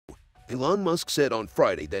Elon Musk said on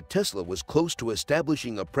Friday that Tesla was close to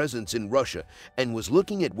establishing a presence in Russia and was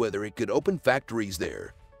looking at whether it could open factories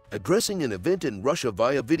there. Addressing an event in Russia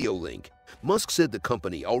via video link, Musk said the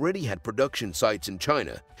company already had production sites in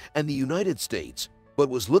China and the United States, but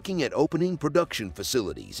was looking at opening production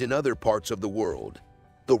facilities in other parts of the world.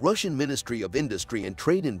 The Russian Ministry of Industry and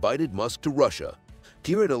Trade invited Musk to Russia.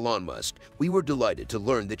 "Dear Elon Musk, we were delighted to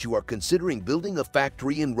learn that you are considering building a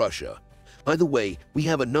factory in Russia. By the way, we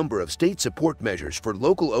have a number of state support measures for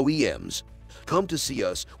local OEMs. Come to see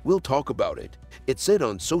us, we'll talk about it," it said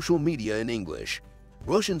on social media in English.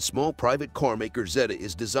 Russian small private car maker Zetta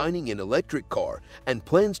is designing an electric car and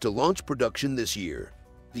plans to launch production this year.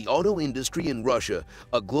 The auto industry in Russia,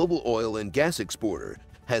 a global oil and gas exporter,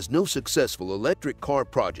 has no successful electric car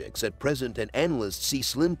projects at present, and analysts see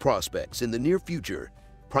slim prospects in the near future,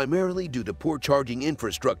 primarily due to poor charging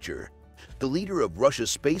infrastructure. The leader of Russia's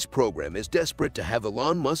space program is desperate to have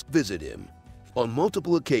Elon Musk visit him. On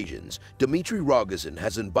multiple occasions, Dmitry Rogozin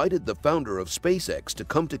has invited the founder of SpaceX to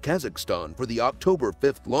come to Kazakhstan for the October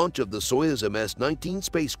 5th launch of the Soyuz MS-19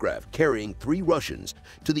 spacecraft carrying 3 Russians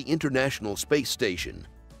to the International Space Station.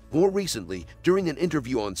 More recently, during an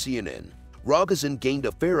interview on CNN, Rogozin gained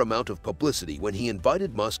a fair amount of publicity when he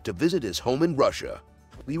invited Musk to visit his home in Russia.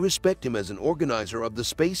 "We respect him as an organizer of the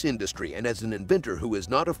space industry and as an inventor who is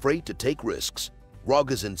not afraid to take risks,"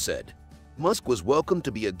 Rogozin said. "Musk was welcome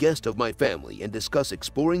to be a guest of my family and discuss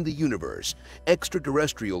exploring the universe,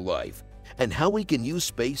 extraterrestrial life, and how we can use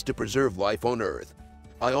space to preserve life on Earth.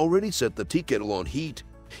 I already set the tea kettle on heat,"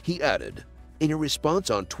 he added. In a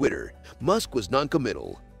response on Twitter, Musk was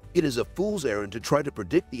non-committal. "It is a fool's errand to try to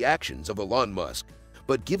predict the actions of Elon Musk,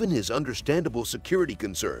 but given his understandable security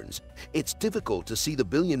concerns, it's difficult to see the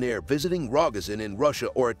billionaire visiting Rogozin in Russia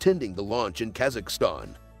or attending the launch in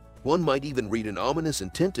Kazakhstan. One might even read an ominous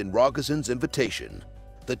intent in Rogozin's invitation."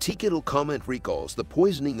 The tea kettle comment recalls the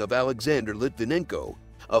poisoning of Alexander Litvinenko,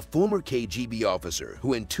 a former KGB officer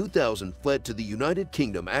who in 2000 fled to the United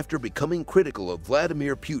Kingdom after becoming critical of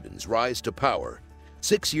Vladimir Putin's rise to power.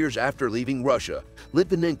 6 years after leaving Russia,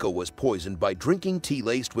 Litvinenko was poisoned by drinking tea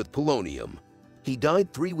laced with polonium. He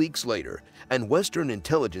died 3 weeks later, and Western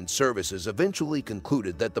intelligence services eventually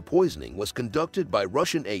concluded that the poisoning was conducted by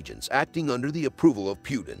Russian agents acting under the approval of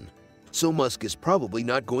Putin. So Musk is probably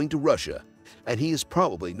not going to Russia, and he is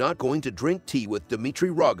probably not going to drink tea with Dmitry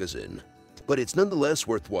Rogozin. But it's nonetheless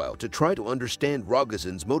worthwhile to try to understand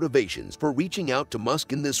Rogozin's motivations for reaching out to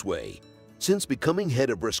Musk in this way. Since becoming head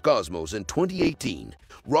of Roscosmos in 2018,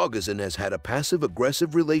 Rogozin has had a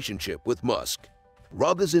passive-aggressive relationship with Musk.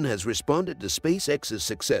 Rogozin has responded to SpaceX's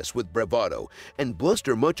success with bravado and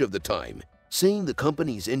bluster much of the time, saying the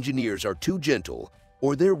company's engineers are too gentle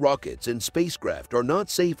or their rockets and spacecraft are not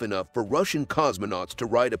safe enough for Russian cosmonauts to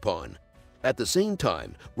ride upon. At the same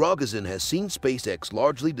time, Rogozin has seen SpaceX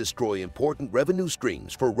largely destroy important revenue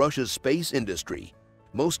streams for Russia's space industry.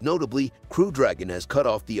 Most notably, Crew Dragon has cut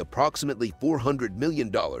off the approximately $400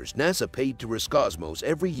 million NASA paid to Roscosmos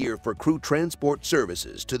every year for crew transport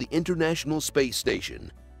services to the International Space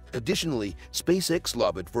Station. Additionally, SpaceX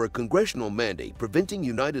lobbied for a congressional mandate preventing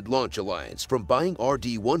United Launch Alliance from buying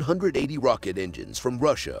RD-180 rocket engines from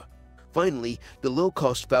Russia. Finally, the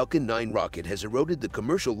low-cost Falcon 9 rocket has eroded the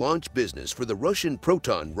commercial launch business for the Russian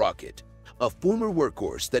Proton rocket, a former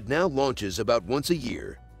workhorse that now launches about once a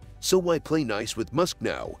year. So why play nice with Musk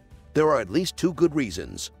now? There are at least 2 good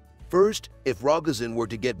reasons. First, if Rogozin were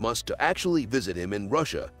to get Musk to actually visit him in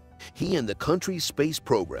Russia, he and the country's space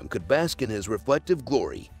program could bask in his reflective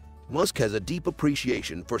glory. Musk has a deep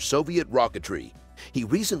appreciation for Soviet rocketry. He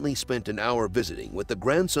recently spent an hour visiting with the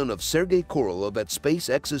grandson of Sergei Korolev at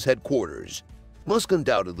SpaceX's headquarters. Musk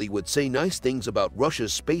undoubtedly would say nice things about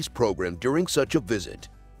Russia's space program during such a visit.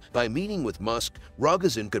 By meeting with Musk,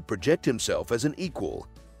 Rogozin could project himself as an equal.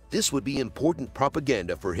 This would be important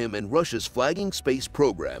propaganda for him and Russia's flagging space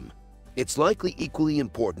program. It's likely equally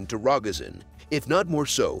important to Rogozin, if not more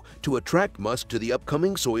so, to attract Musk to the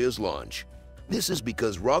upcoming Soyuz launch. This is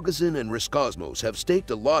because Rogozin and Roscosmos have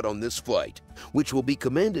staked a lot on this flight, which will be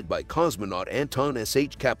commanded by cosmonaut Anton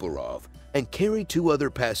S.H. Kaplarov and carry 2 other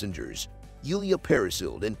passengers, Yulia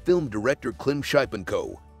Peresild and film director Klim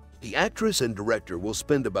Shipenko. The actress and director will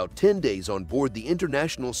spend about 10 days on board the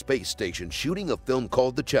International Space Station shooting a film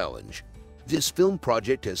called The Challenge. This film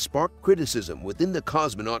project has sparked criticism within the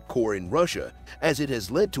cosmonaut corps in Russia as it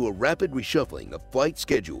has led to a rapid reshuffling of flight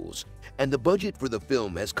schedules, and the budget for the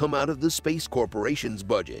film has come out of the Space Corporation's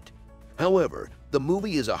budget. However, the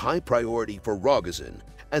movie is a high priority for Rogozin,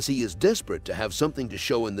 as he is desperate to have something to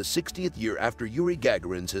show in the 60th year after Yuri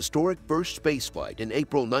Gagarin's historic first spaceflight in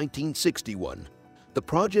April 1961. The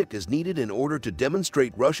project is needed in order to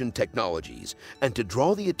demonstrate Russian technologies and to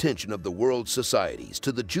draw the attention of the world's societies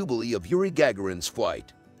to the jubilee of Yuri Gagarin's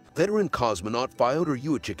flight. Veteran cosmonaut Fyodor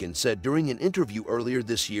Yurchikhin said during an interview earlier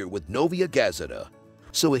this year with Novaya Gazeta.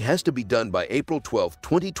 So it has to be done by April 12,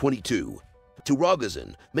 2022. To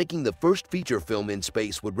Rogozin, making the first feature film in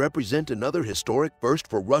space would represent another historic first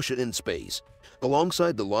for Russia in space,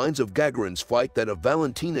 alongside the lines of Gagarin's flight, that of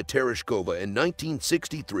Valentina Tereshkova in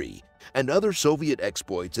 1963 and other Soviet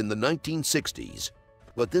exploits in the 1960s.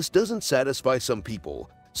 But this doesn't satisfy some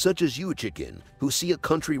people, such as Yurchikhin, who see a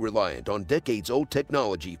country reliant on decades-old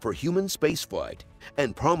technology for human spaceflight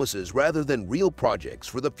and promises rather than real projects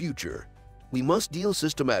for the future. We must deal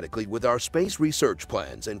systematically with our space research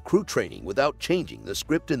plans and crew training without changing the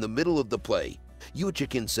script in the middle of the play,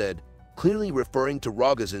 Yurchikhin said, clearly referring to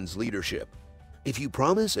Rogozin's leadership. If you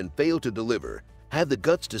promise and fail to deliver, have the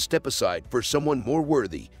guts to step aside for someone more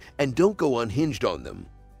worthy and don't go unhinged on them.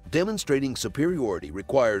 Demonstrating superiority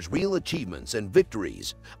requires real achievements and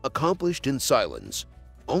victories accomplished in silence.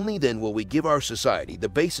 Only then will we give our society the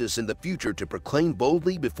basis in the future to proclaim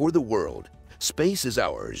boldly before the world, space is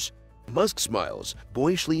ours. Musk smiles,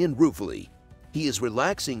 boyishly and ruefully. He is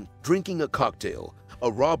relaxing, drinking a cocktail,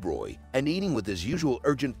 a Rob Roy, and eating with his usual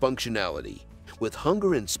urgent functionality, with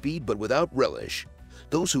hunger and speed but without relish.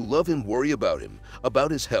 Those who love him worry about him,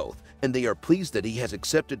 about his health, and they are pleased that he has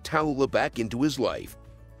accepted Tallulah back into his life.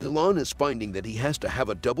 Elon is finding that he has to have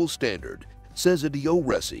a double standard, says Adio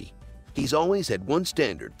Resi. He's always had one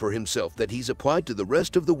standard for himself that he's applied to the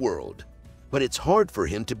rest of the world. But it's hard for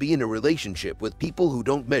him to be in a relationship with people who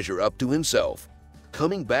don't measure up to himself.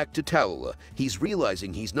 Coming back to Tallulah, he's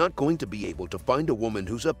realizing he's not going to be able to find a woman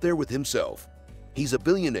who's up there with himself. He's a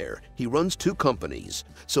billionaire, he runs 2 companies,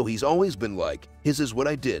 so he's always been like, his is what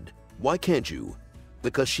I did, why can't you?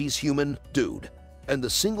 Because she's human, dude. And the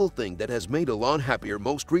single thing that has made Elon happier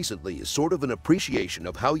most recently is sort of an appreciation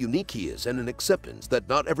of how unique he is and an acceptance that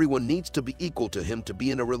not everyone needs to be equal to him to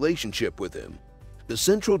be in a relationship with him. The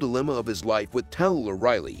central dilemma of his life with Tallulah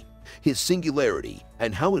Riley, his singularity,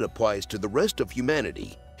 and how it applies to the rest of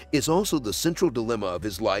humanity, is also the central dilemma of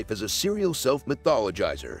his life as a serial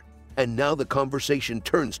self-mythologizer. And now the conversation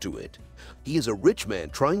turns to it. He is a rich man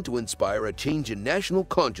trying to inspire a change in national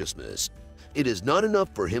consciousness. It is not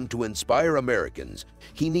enough for him to inspire Americans.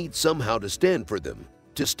 He needs somehow to stand for them,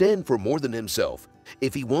 to stand for more than himself.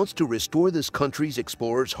 If he wants to restore this country's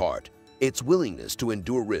explorer's heart, its willingness to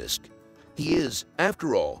endure risk. He is,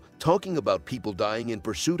 after all, talking about people dying in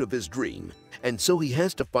pursuit of his dream, and so he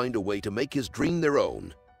has to find a way to make his dream their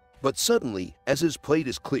own. But suddenly, as his plate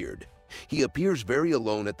is cleared, he appears very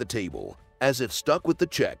alone at the table, as if stuck with the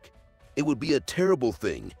check. It would be a terrible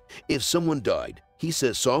thing if someone died, he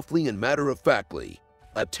says softly and matter-of-factly.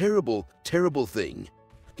 A terrible, terrible thing.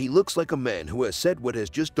 He looks like a man who has said what has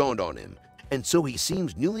just dawned on him, and so he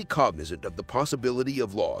seems newly cognizant of the possibility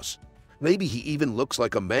of loss. Maybe he even looks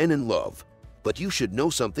like a man in love. But you should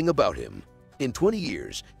know something about him. In 20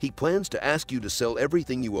 years, he plans to ask you to sell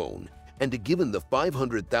everything you own, and to give him the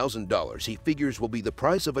 $500,000 he figures will be the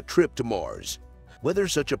price of a trip to Mars. Whether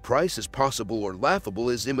such a price is possible or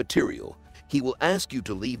laughable is immaterial. He will ask you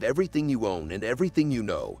to leave everything you own and everything you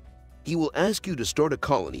know. He will ask you to start a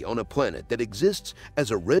colony on a planet that exists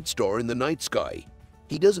as a red star in the night sky.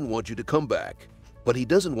 He doesn't want you to come back, but he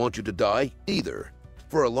doesn't want you to die either.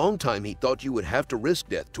 For a long time he thought you would have to risk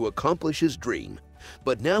death to accomplish his dream,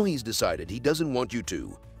 but now he's decided he doesn't want you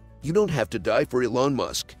to. You don't have to die for Elon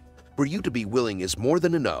Musk. For you to be willing is more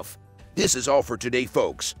than enough. This is all for today,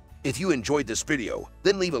 folks. If you enjoyed this video,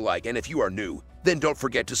 then leave a like, and if you are new, then don't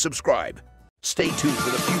forget to subscribe. Stay tuned for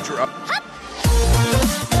the future